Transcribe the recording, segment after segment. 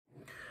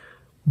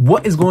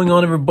What is going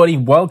on, everybody?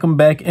 Welcome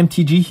back.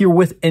 MTG here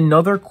with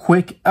another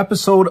quick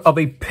episode of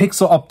a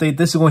Pixel update.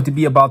 This is going to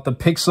be about the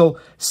Pixel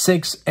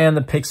 6 and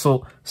the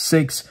Pixel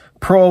 6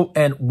 Pro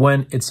and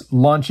when it's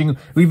launching.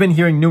 We've been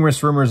hearing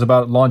numerous rumors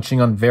about launching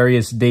on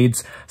various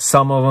dates.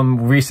 Some of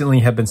them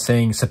recently have been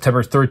saying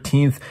September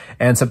 13th,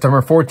 and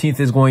September 14th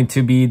is going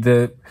to be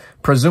the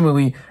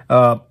presumably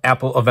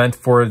Apple event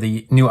for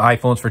the new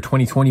iPhones for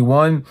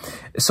 2021.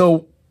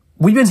 So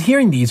we've been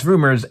hearing these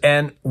rumors,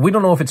 and we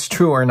don't know if it's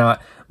true or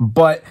not,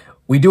 but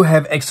we do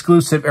have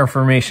exclusive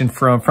information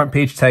from Front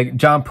Page Tech,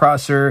 Jon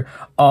Prosser,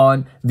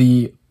 on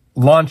the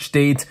launch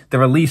date, the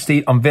release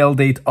date, unveil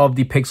date of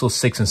the Pixel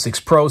 6 and 6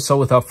 Pro. So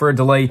without further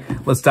delay,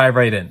 let's dive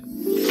right in.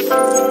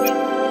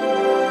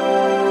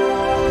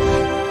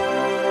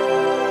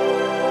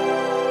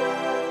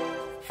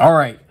 All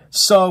right.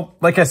 So,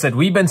 like I said,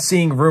 we've been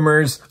seeing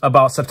rumors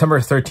about September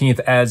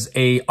 13th as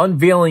a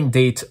unveiling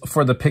date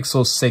for the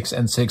Pixel 6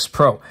 and 6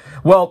 Pro.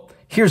 Well,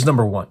 here's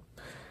number one.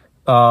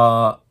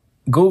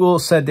 Google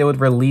said they would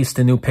release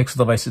the new Pixel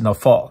device in the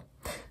fall.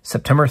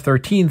 September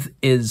 13th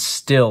is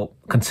still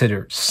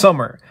considered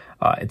summer.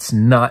 It's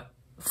not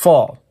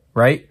fall,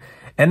 right?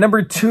 And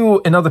number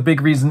two, another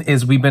big reason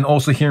is we've been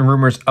also hearing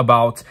rumors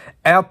about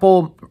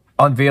Apple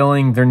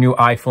unveiling their new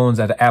iPhones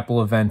at the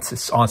Apple event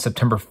on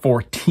September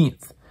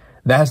 14th.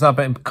 That has not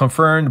been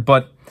confirmed,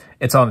 but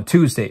it's on a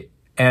Tuesday,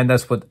 and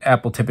that's what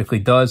Apple typically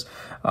does.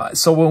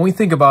 So when we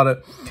think about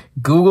it,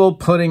 Google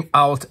putting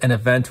out an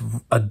event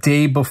a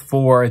day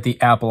before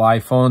the Apple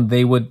iPhone,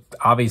 they would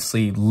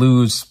obviously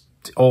lose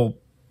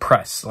all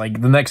press.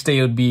 Like the next day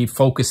it would be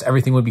focused,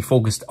 everything would be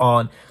focused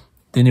on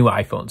the new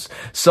iPhones.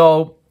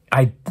 So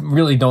I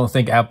really don't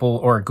think Apple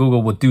or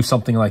Google would do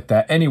something like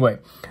that anyway.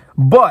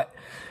 But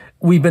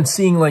we've been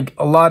seeing like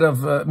a lot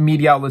of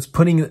media outlets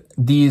putting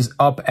these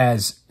up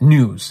as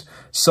news.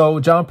 So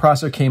Jon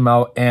Prosser came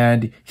out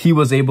and he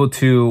was able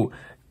to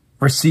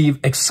receive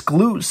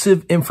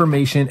exclusive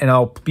information, and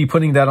I'll be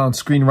putting that on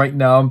screen right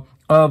now,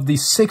 of the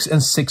 6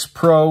 and 6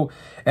 Pro.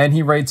 And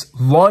he writes,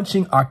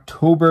 launching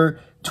October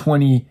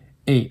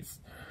 28th.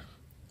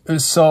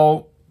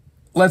 So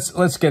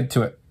let's get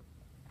to it.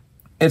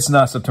 It's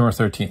not September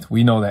 13th.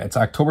 We know that. It's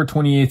October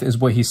 28th is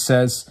what he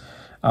says.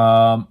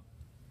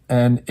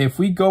 And if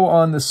we go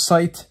on the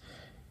site,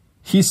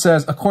 he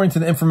says, according to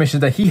the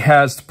information that he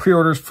has,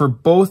 pre-orders for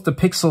both the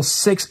Pixel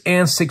 6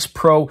 and 6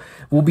 Pro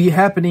will be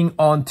happening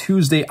on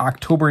Tuesday,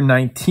 October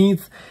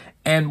 19th,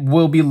 and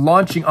will be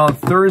launching on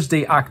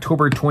Thursday,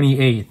 October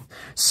 28th.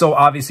 So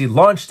obviously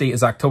launch date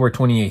is October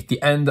 28th,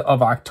 the end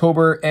of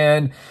October,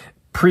 and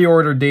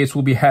pre-order dates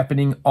will be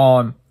happening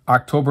on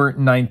October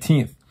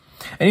 19th.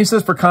 And he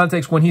says, for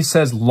context, when he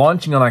says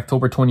launching on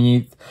October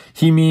 28th,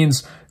 he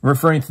means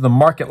referring to the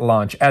market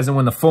launch, as in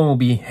when the phone will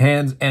be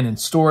hands and in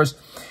stores.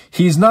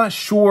 He's not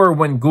sure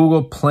when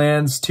Google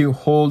plans to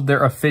hold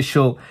their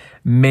official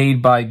Made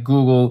by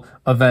Google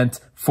event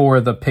for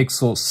the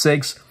Pixel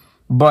 6,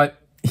 but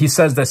he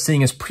says that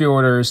seeing as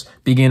pre-orders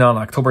begin on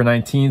October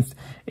 19th,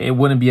 it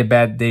wouldn't be a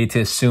bad day to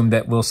assume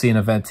that we'll see an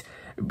event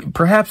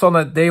perhaps on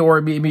that day or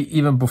maybe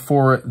even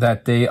before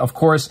that day. Of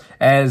course,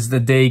 as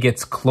the day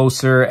gets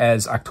closer,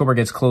 as October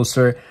gets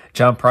closer,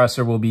 Jon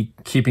Prosser will be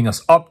keeping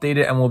us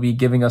updated and will be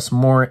giving us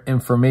more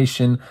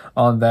information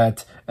on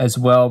that as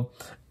well.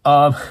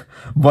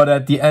 But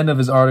at the end of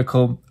his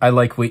article, I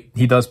like what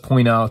he does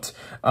point out.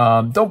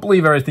 Don't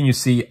believe everything you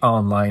see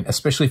online,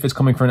 especially if it's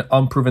coming from an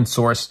unproven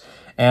source,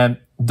 and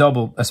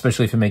double,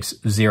 especially if it makes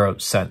 0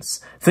 sense.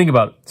 Think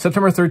about it.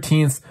 September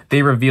 13th,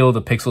 they revealed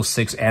the Pixel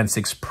 6 and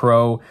 6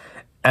 Pro.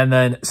 And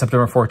then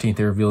September 14th,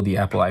 they revealed the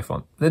Apple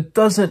iPhone. That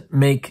doesn't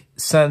make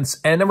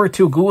sense. And number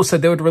two, Google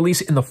said they would release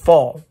it in the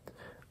fall.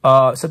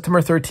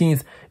 September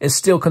 13th is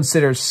still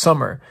considered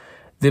summer.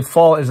 The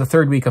fall is the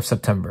third week of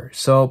September.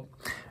 So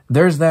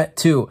there's that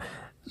too.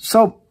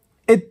 So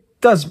it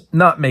does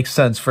not make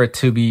sense for it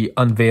to be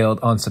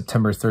unveiled on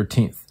September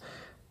 13th.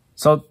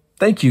 So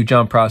thank you,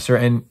 Jon Prosser,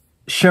 and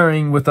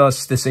sharing with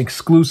us this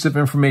exclusive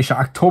information.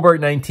 October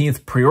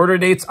 19th pre-order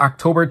dates,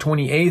 October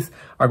 28th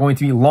are going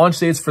to be launch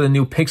dates for the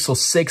new Pixel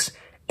 6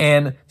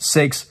 and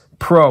 6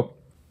 Pro.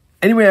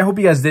 Anyway, I hope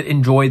you guys did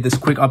enjoy this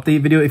quick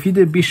update video. If you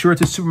did, be sure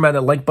to superman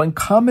that like button.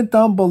 Comment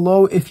down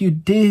below if you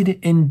did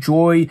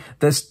enjoy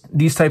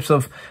these types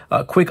of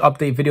quick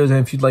update videos and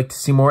if you'd like to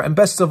see more. And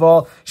best of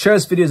all, share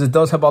this video as it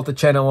does help out the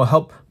channel. It will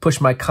help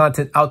push my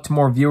content out to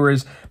more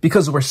viewers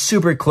because we're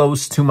super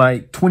close to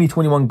my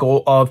 2021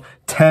 goal of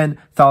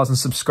 10,000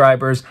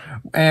 subscribers.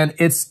 And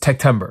it's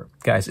Techtember,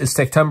 guys. It's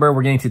Techtember.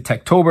 We're getting to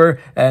Techtober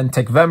and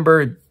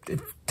Techvember.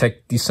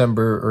 Tech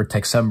December or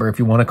Techcember, if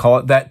you want to call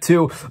it that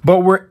too. But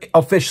we're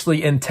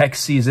officially in tech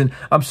season.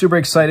 I'm super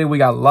excited. We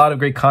got a lot of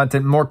great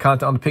content, more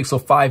content on the Pixel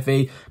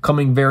 5a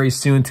coming very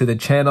soon to the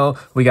channel.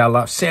 We got a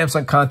lot of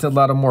Samsung content, a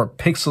lot of more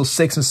Pixel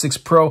 6 and 6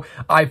 Pro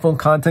iPhone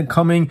content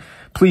coming.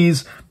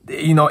 Please,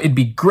 you know, it'd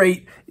be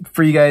great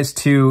for you guys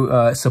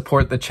to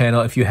support the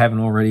channel if you haven't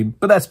already.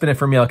 But that's been it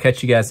for me. I'll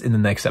catch you guys in the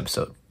next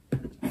episode.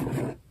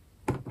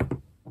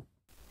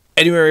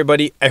 Anyway,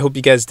 everybody, I hope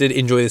you guys did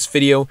enjoy this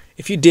video.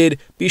 If you did,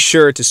 be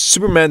sure to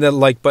superman that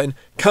like button,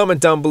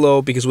 comment down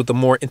below, because with the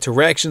more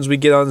interactions we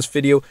get on this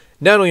video,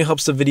 not only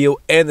helps the video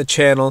and the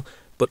channel,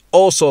 but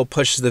also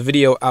pushes the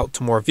video out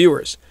to more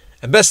viewers.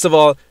 And best of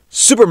all,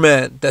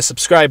 superman that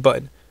subscribe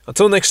button.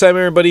 Until next time,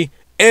 everybody,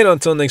 and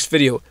until next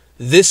video,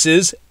 this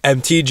is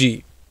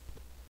MTG.